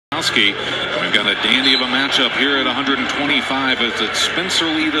Kwiatkowski. We've got a dandy of a matchup here at 125 as it's Spencer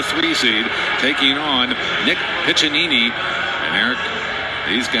Lee, the 3 seed, taking on Nick Piccininni. And Eric,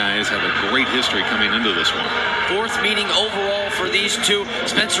 these guys have a great history coming into this one. 4th meeting overall for these two.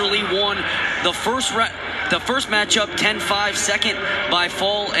 Spencer Lee won the first matchup 10-5, second by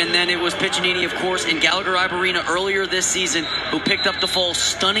fall, and then it was Piccininni, of course, in Gallagher Arena earlier this season, who picked up the fall,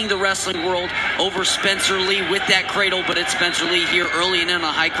 stunning the wrestling world over Spencer Lee with that cradle, but it's Spencer Lee here early and in on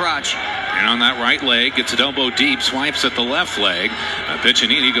a high crotch. And on that right leg, gets it elbow deep, swipes at the left leg.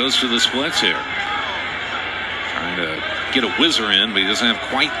 Piccininni goes for the splits here. Trying to get a whizzer in, but he doesn't have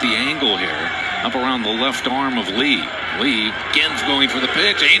quite the angle here. Up around the left arm of Lee. Lee again's going for the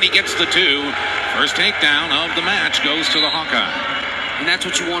pitch, and he gets the 2. First takedown of the match goes to the Hawkeye. And that's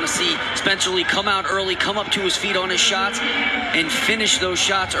what you want to see. Spencer Lee come out early, come up to his feet on his shots, and finish those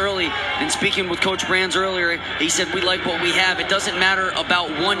shots early. And speaking with Coach Brands earlier, he said, we like what we have. It doesn't matter about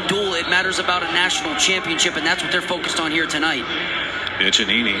one duel. It matters about a national championship, and that's what they're focused on here tonight.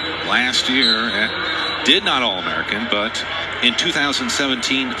 Piccininni last year did not All-American, but in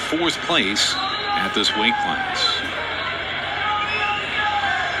 2017, 4th place at this weight class.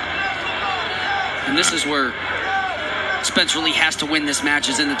 And this is where Spencer Lee has to win this match,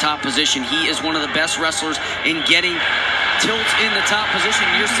 is in the top position. He is one of the best wrestlers in getting tilts in the top position.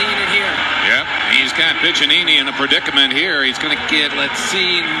 You're seeing it here. Yep, he's got Piccininni in a predicament here. He's going to get, let's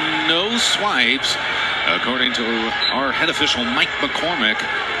see, no swipes, according to our head official, Mike McCormick,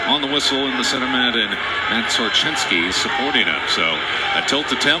 on the whistle in the center mat, and Matt Sorchinsky supporting him. So a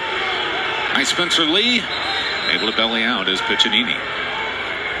tilt attempt by Spencer Lee, able to belly out as Piccininni.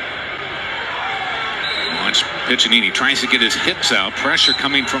 Watch Piccininni tries to get his hips out. Pressure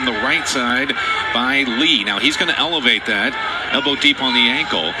coming from the right side by Lee. Now he's going to elevate that. Elbow deep on the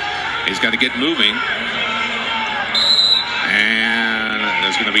ankle. He's got to get moving. And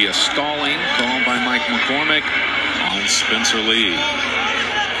there's going to be a stalling called by Mike McCormick on Spencer Lee.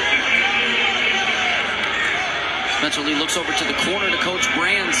 Spencer Lee looks over to the corner to Coach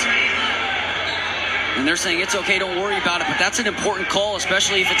Brands. And they're saying it's okay, don't worry about it. But that's an important call,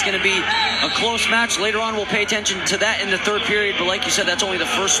 especially if it's going to be a close match. Later on, we'll pay attention to that in the 3rd period. But like you said, that's only the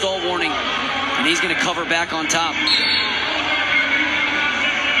first stall warning. And he's going to cover back on top.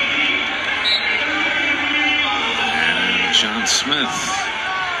 And John Smith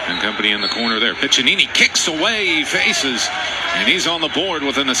and company in the corner there. Piccininni kicks away, he faces, and he's on the board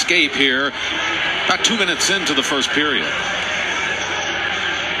with an escape here. About 2 minutes into the 1st period.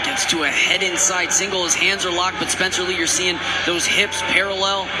 Gets to a head inside single. His hands are locked, but Spencer Lee, you're seeing those hips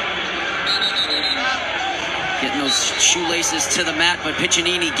parallel. Getting those shoelaces to the mat, but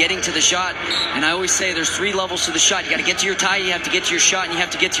Piccininni getting to the shot. And I always say there's 3 levels to the shot. You got to get to your tie, you have to get to your shot, and you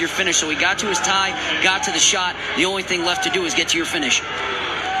have to get to your finish. So he got to his tie, got to the shot. The only thing left to do is get to your finish.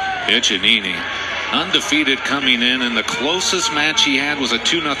 Piccininni, undefeated coming in, and the closest match he had was a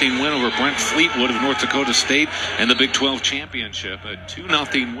 2-0 win over Brent Fleetwood of North Dakota State in the Big 12 Championship. A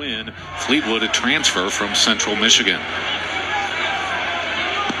 2-0 win. Fleetwood, a transfer from Central Michigan.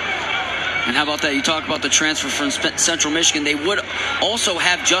 And how about that? You talk about the transfer from Central Michigan. They would also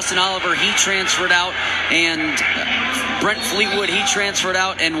have Justin Oliver. He transferred out. And Brent Fleetwood, he transferred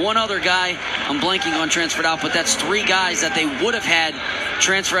out. And one other guy, I'm blanking on transferred out, but that's 3 guys that they would have had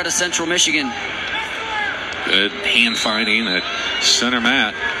transfer out of Central Michigan. Good hand fighting at center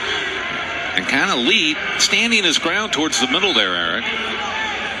mat. And kind of Lee standing his ground towards the middle there, Eric.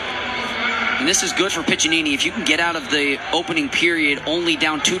 And this is good for Piccininni. If you can get out of the opening period only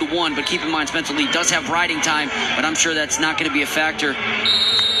down 2-1, but keep in mind Spencer Lee does have riding time, but I'm sure that's not going to be a factor.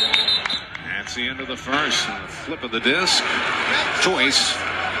 That's the end of the 1st. And the flip of the disc. Choice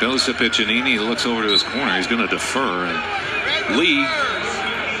goes to Piccininni. He looks over to his corner. He's going to defer. And Lee,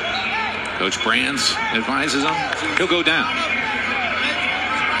 Coach Brands advises him, he'll go down.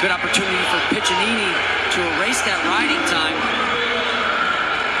 Good opportunity for Piccininni to erase that riding time.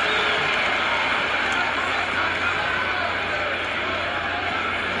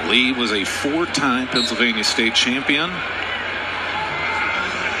 Lee was a 4-time Pennsylvania State champion.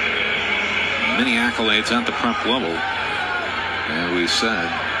 Many accolades at the prep level. And we said,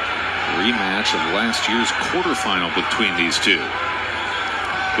 rematch of last year's quarterfinal between these two.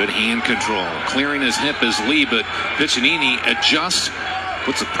 Good hand control. Clearing his hip is Lee, but Piccininni adjusts,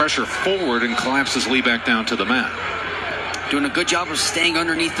 puts the pressure forward, and collapses Lee back down to the mat. Doing a good job of staying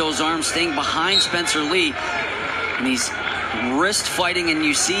underneath those arms, staying behind Spencer Lee. And he's wrist fighting, and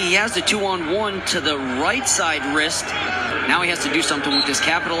you see he has the 2-on-1 to the right side wrist. Now he has to do something with this.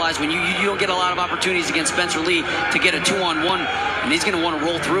 Capitalize. When you don't get a lot of opportunities against Spencer Lee to get a 2-on-1, and he's going to want to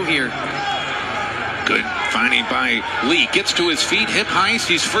roll through here. Good finding by Lee. Gets to his feet, hip heist.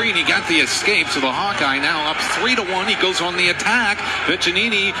 He's free, and he got the escape. So the Hawkeye now up 3-1. He goes on the attack.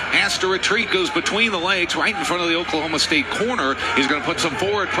 Piccininni has to retreat, goes between the legs, right in front of the Oklahoma State corner. He's going to put some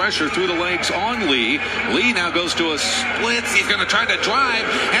forward pressure through the legs on Lee. Lee now goes to a split. He's going to try to drive.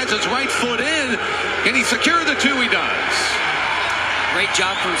 Has his right foot in. Can he secure the two? He does. Great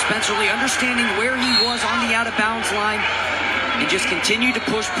job from Spencer Lee, understanding where he was on the out-of-bounds line. And just continued to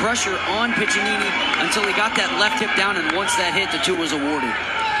push pressure on Piccininni until he got that left hip down, and once that hit, the two was awarded.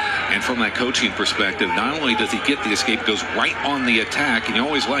 And from that coaching perspective, not only does he get the escape, goes right on the attack, and you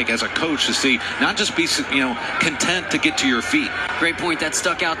always like, as a coach, to see not just be, content to get to your feet. Great point. That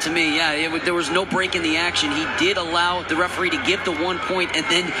stuck out to me. Yeah, there was no break in the action. He did allow the referee to give the 1 point and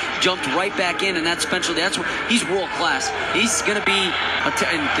then jumped right back in, and that's Spencer Lee. That's where he's world class. He's going to be,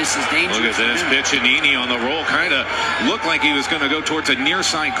 and this is dangerous. Look at this, Piccininni on the roll. Kind of looked like he was going to go towards a near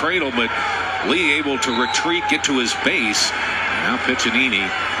side cradle, but Lee able to retreat, get to his base. Now Piccininni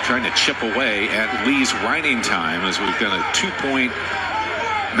trying to chip away at Lee's riding time, as we've got a 2-point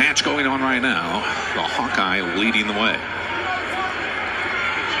match going on right now. The Hawkeye leading the way.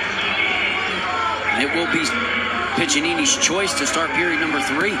 It will be Piccininni's choice to start period number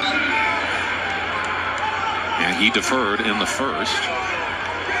 3. And he deferred in the first.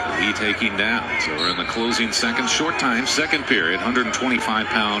 Lee taking down. So we're in the closing seconds. Short time, second period.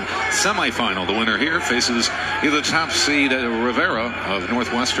 125-pound semifinal. The winner here faces either the top seed Rivera of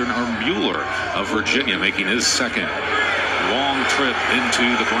Northwestern or Mueller of Virginia, making his second long trip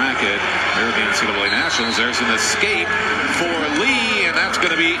into the bracket. Here at the NCAA Nationals, there's an escape for Lee, and that's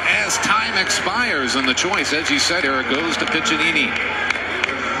going to be as time expires. And the choice, as you said, here, it goes to Piccininni.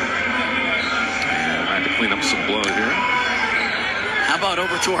 And I had to clean up some blood here. How about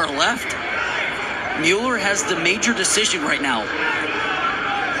over to our left? Mueller has the major decision right now.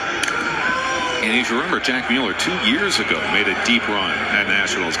 And if you remember, Jack Mueller 2 years ago made a deep run at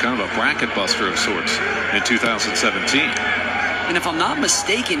Nationals, kind of a bracket buster of sorts in 2017. And if I'm not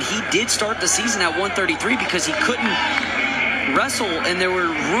mistaken, he did start the season at 133 because he couldn't wrestle, and there were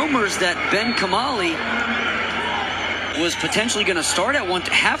rumors that Ben Kamali was potentially going to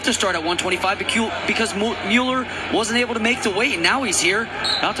have to start at 125 because Mueller wasn't able to make the weight, and now he's here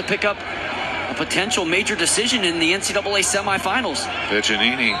about to pick up a potential major decision in the NCAA semifinals.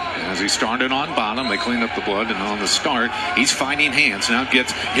 Piccininni, as he started on bottom, they cleaned up the blood, and on the start, he's fighting hands. Now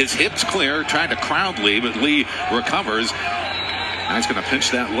gets his hips clear, trying to crowd Lee, but Lee recovers. Now he's going to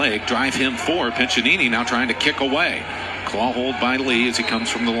pinch that leg, drive him forward. Piccininni now trying to kick away. Claw hold by Lee as he comes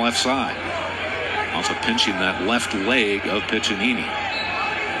from the left side. Also pinching that left leg of Piccininni.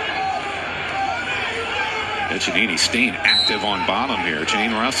 Piccininni staying active on bottom here,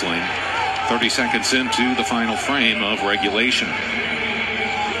 chain wrestling. 30 seconds into the final frame of regulation.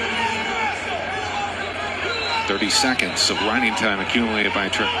 30 seconds of riding time accumulated by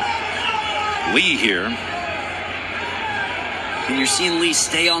Lee here. And you're seeing Lee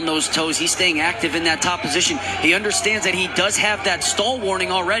stay on those toes. He's staying active in that top position. He understands that he does have that stall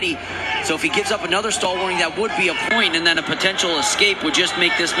warning already. So if he gives up another stall warning, that would be a point, and then a potential escape would just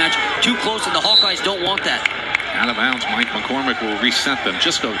make this match too close, and the Hawkeyes don't want that. Out of bounds, Mike McCormick will reset them.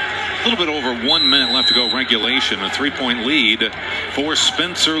 Just a little bit over 1 minute left to go regulation. A 3-point lead for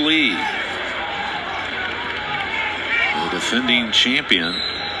Spencer Lee, the defending champion.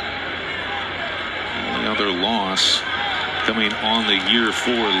 Only other loss coming on the year for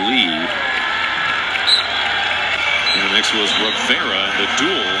Lee. In the mix was Rivera in the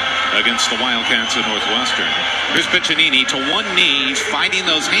duel against the Wildcats of Northwestern. Here's Piccininni to one knee. He's fighting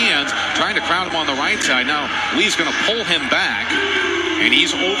those hands, trying to crowd him on the right side. Now Lee's going to pull him back, and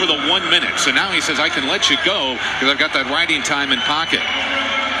he's over the 1 minute. So now he says, I can let you go because I've got that riding time in pocket.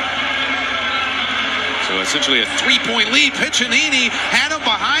 So essentially a 3-point lead. Piccininni had him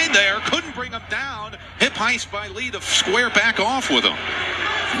behind there, couldn't bring him down. Hip heist by Lee to square back off with him.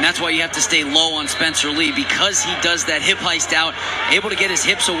 And that's why you have to stay low on Spencer Lee, because he does that hip heist out, able to get his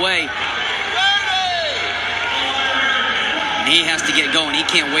hips away. And he has to get going. He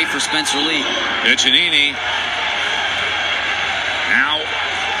can't wait for Spencer Lee. Piccininni now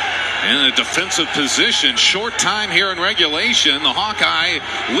in a defensive position. Short time here in regulation. The Hawkeye,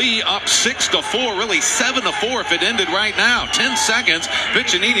 Lee up 6-4, really 7-4 if it ended right now. 10 seconds.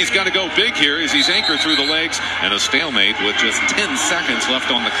 Piccininni's got to go big here as he's anchored through the legs, and a stalemate with just 10 seconds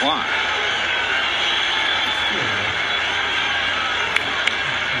left on the clock.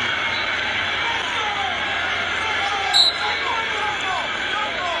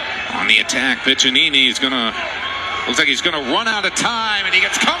 On the attack, Piccininni is going to Looks like he's going to run out of time, and he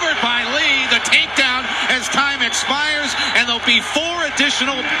gets covered by Lee. The takedown as time expires, and there'll be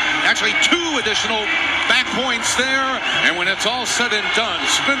two additional back points there. And when it's all said and done,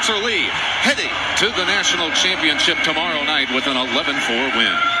 Spencer Lee heading to the national championship tomorrow night with an 11-4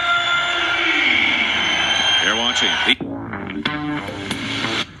 win. You're watching.